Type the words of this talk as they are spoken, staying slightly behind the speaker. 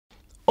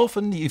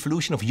often the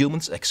evolution of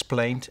humans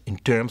explained in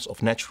terms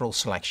of natural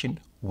selection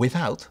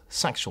without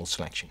sexual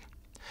selection.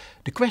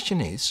 The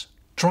question is,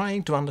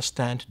 trying to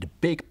understand the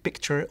big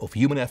picture of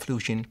human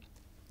evolution,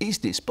 is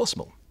this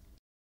possible?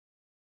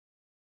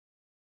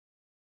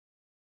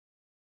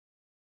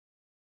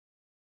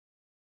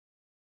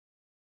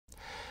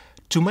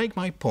 To make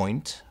my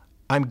point,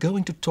 I'm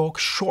going to talk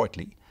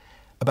shortly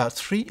about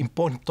three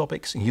important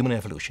topics in human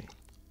evolution: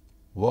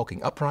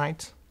 walking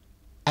upright,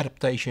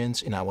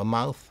 adaptations in our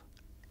mouth,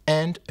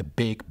 and a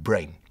big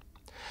brain.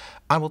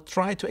 I will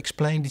try to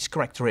explain these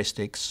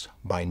characteristics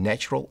by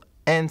natural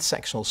and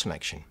sexual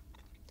selection.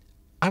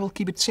 I will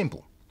keep it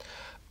simple.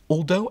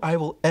 Although I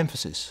will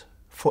emphasize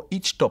for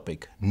each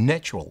topic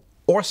natural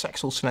or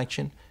sexual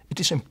selection, it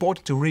is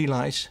important to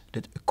realize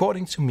that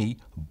according to me,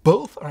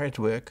 both are at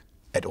work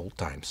at all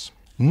times.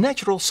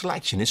 Natural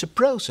selection is a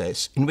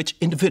process in which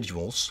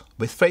individuals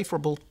with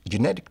favorable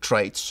genetic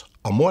traits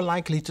are more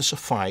likely to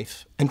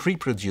survive and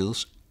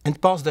reproduce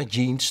and pass their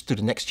genes to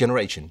the next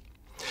generation.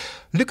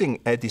 Looking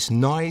at this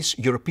nice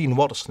European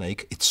water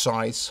snake, its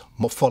size,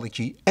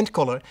 morphology and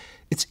color,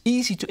 it's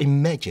easy to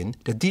imagine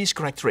that these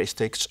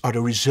characteristics are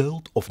the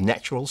result of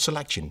natural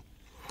selection.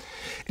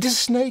 It is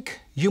a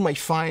snake you may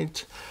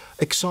find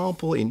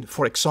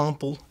for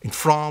example in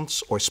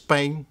France or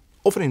Spain,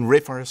 often in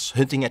rivers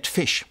hunting at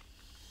fish.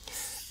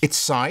 Its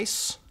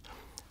size,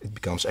 it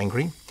becomes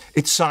angry.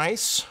 Its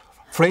size,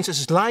 for instance,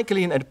 is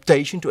likely an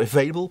adaptation to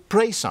available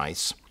prey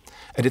size.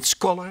 And its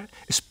color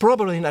is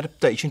probably an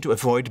adaptation to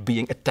avoid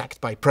being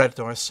attacked by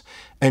predators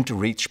and to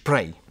reach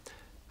prey.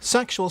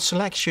 Sexual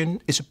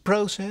selection is a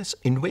process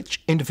in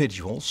which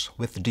individuals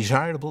with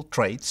desirable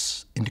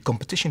traits in the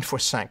competition for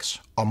sex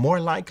are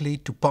more likely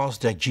to pass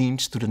their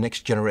genes to the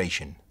next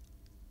generation.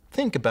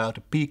 Think about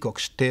a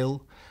peacock's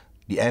tail,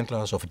 the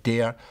antlers of a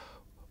deer,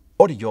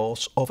 or the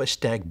jaws of a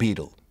stag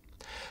beetle.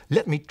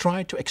 Let me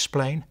try to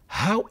explain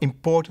how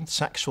important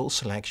sexual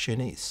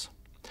selection is.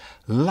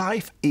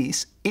 Life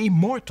is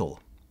immortal.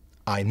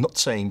 I'm not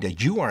saying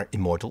that you are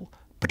immortal,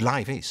 but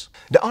life is.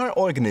 There are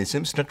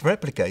organisms that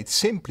replicate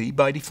simply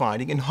by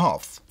dividing in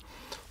half.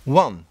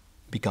 1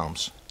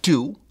 becomes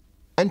 2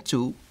 and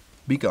 2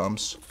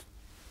 becomes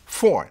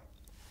 4.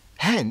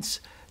 Hence,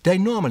 they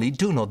normally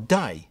do not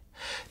die.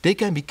 They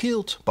can be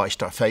killed by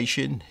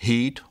starvation,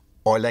 heat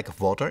or lack of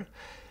water.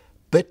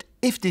 But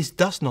if this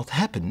does not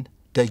happen,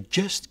 they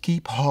just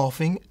keep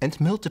halving and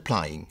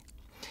multiplying.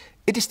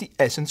 It is the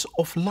essence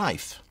of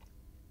life.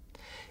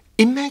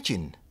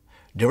 Imagine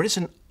there is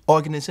an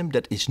organism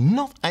that is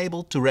not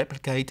able to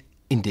replicate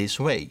in this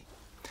way.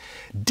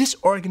 This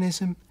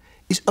organism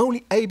is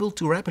only able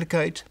to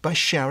replicate by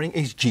sharing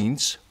its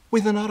genes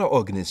with another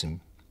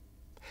organism.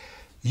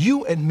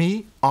 You and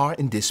me are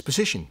in this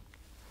position.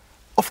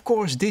 Of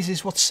course, this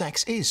is what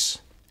sex is.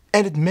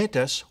 And it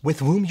matters with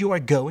whom you are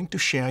going to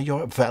share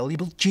your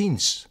valuable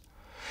genes.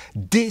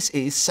 This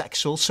is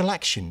sexual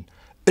selection,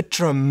 a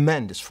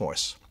tremendous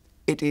force.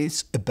 It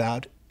is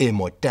about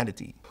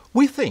immortality.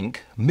 We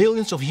think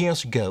millions of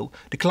years ago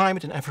the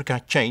climate in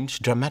Africa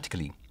changed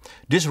dramatically.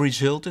 This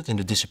resulted in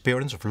the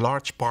disappearance of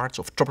large parts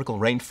of tropical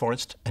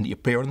rainforest and the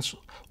appearance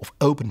of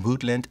open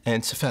woodland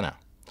and savanna.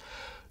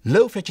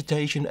 Low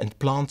vegetation and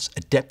plants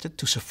adapted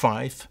to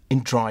survive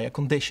in drier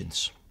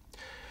conditions.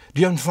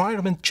 The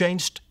environment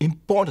changed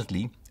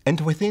importantly,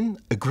 and within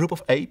a group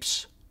of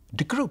apes,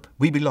 the group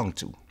we belong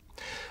to,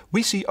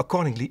 we see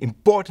accordingly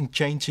important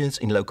changes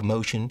in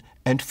locomotion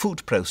and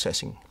food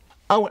processing.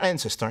 Our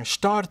ancestors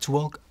started to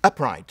walk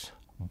upright.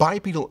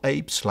 Bipedal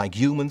apes, like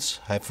humans,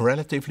 have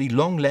relatively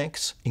long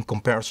legs in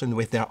comparison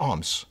with their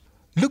arms.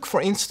 Look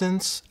for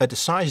instance at the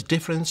size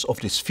difference of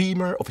this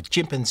femur of a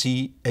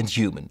chimpanzee and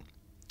human.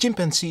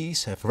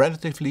 Chimpanzees have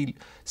relatively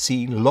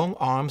long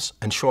arms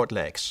and short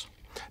legs.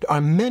 There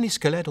are many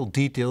skeletal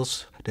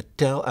details that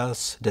tell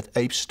us that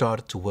apes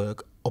started to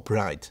walk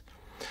upright.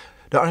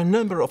 There are a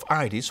number of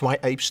ideas why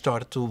apes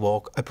started to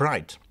walk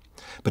upright.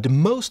 But the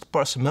most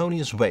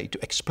parsimonious way to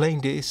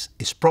explain this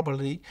is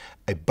probably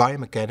a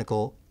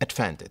biomechanical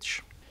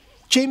advantage.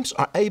 Chimps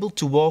are able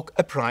to walk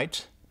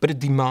upright, but it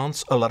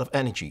demands a lot of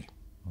energy.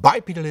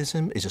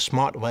 Bipedalism is a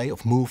smart way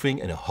of moving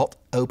in a hot,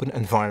 open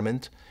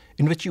environment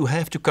in which you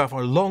have to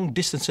cover long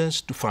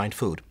distances to find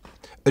food.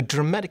 A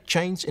dramatic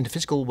change in the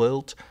physical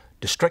world,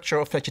 the structure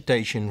of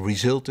vegetation,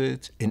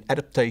 resulted in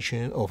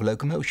adaptation of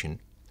locomotion,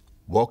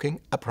 walking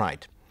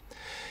upright.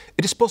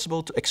 It is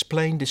possible to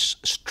explain this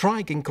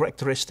striking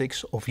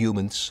characteristics of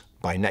humans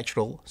by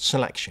natural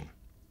selection.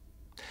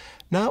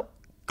 Now,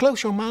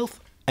 close your mouth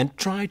and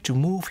try to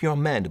move your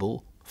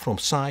mandible from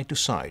side to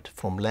side,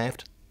 from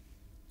left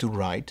to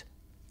right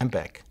and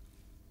back.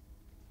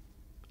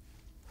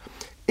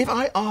 If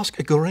I ask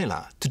a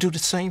gorilla to do the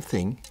same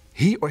thing,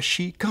 he or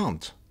she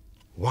can't.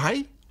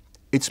 Why?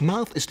 Its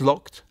mouth is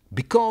locked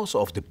because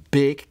of the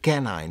big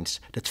canines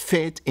that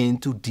fit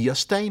into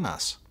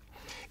diastemas.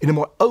 In a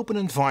more open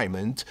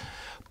environment,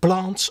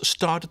 plants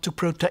started to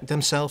protect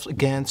themselves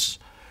against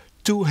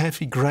too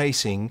heavy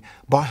grazing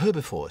by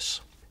herbivores.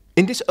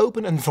 In this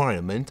open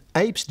environment,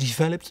 apes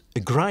developed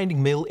a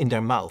grinding mill in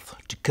their mouth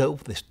to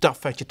cope with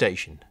tough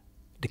vegetation.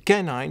 the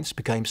canines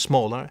became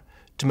smaller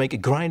to make a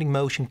grinding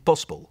motion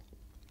possible,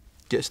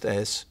 just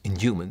as in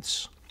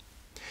humans.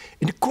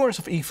 In the course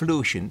of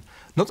evolution,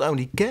 not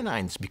only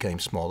canines became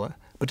smaller,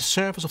 but the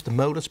surface of the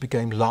molars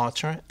became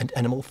larger and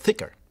animal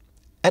thicker.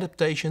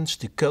 Adaptations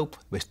to cope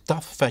with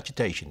tough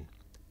vegetation.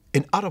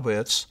 In other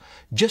words,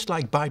 just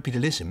like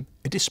bipedalism,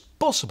 it is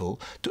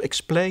possible to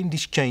explain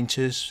these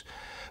changes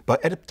by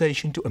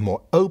adaptation to a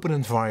more open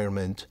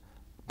environment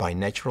by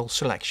natural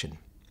selection.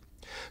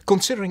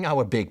 Considering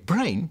our big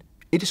brain,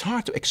 it is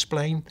hard to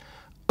explain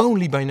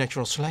only by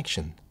natural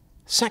selection.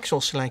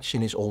 Sexual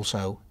selection is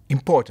also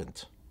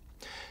important.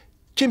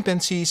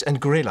 Chimpanzees and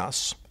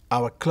gorillas,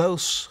 our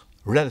close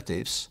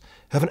relatives,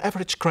 have an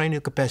average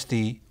cranial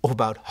capacity of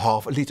about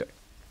half a liter.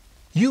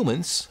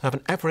 Humans have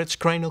an average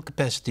cranial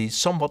capacity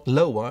somewhat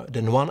lower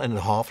than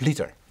 1.5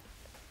 liter.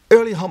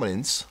 Early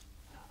hominins,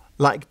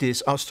 like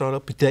this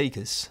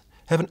Australopithecus,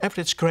 have an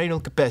average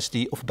cranial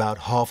capacity of about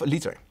half a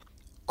liter,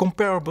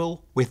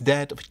 comparable with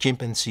that of a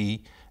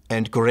chimpanzee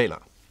and gorilla.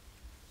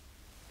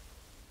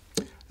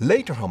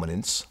 Later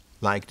hominins,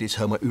 like this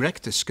Homo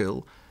erectus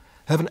skull,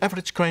 have an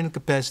average cranial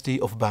capacity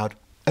of about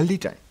a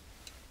liter.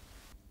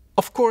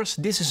 Of course,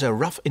 this is a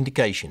rough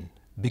indication,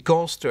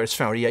 because there is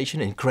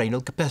variation in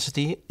cranial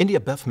capacity in the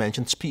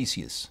above-mentioned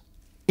species.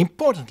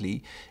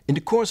 Importantly, in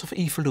the course of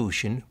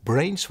evolution,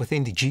 brains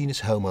within the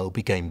genus Homo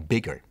became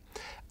bigger.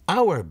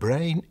 Our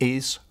brain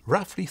is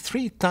roughly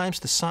 3 times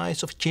the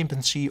size of a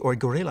chimpanzee or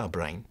gorilla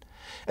brain.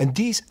 And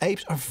these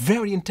apes are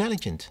very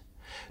intelligent.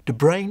 The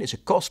brain is a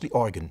costly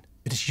organ.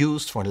 It is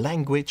used for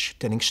language,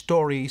 telling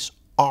stories,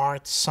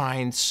 art,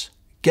 science,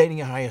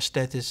 gaining a higher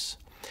status.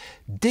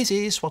 This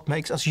is what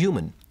makes us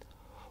human.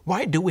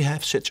 Why do we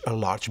have such a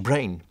large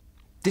brain?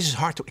 This is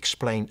hard to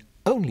explain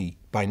only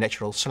by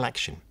natural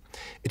selection.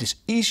 It is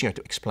easier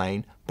to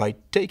explain by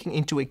taking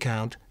into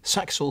account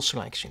sexual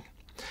selection.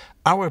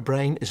 Our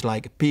brain is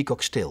like a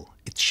peacock's tail.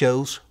 It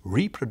shows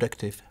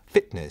reproductive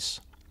fitness.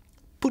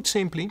 Put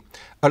simply,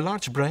 a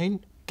large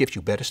brain gives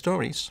you better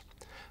stories.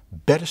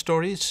 Better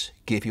stories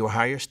give you a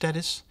higher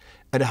status,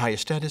 and a higher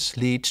status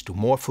leads to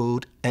more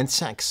food and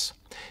sex.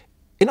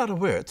 In other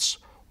words,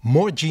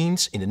 more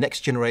genes in the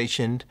next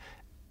generation.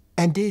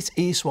 And this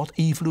is what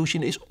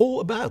evolution is all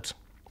about.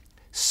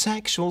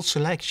 Sexual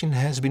selection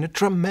has been a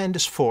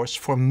tremendous force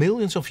for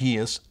millions of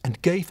years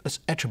and gave us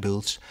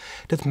attributes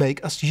that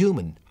make us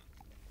human.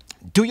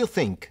 Do you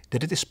think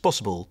that it is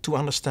possible to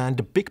understand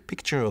the big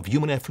picture of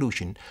human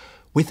evolution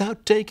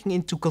without taking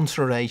into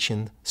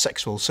consideration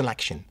sexual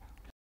selection?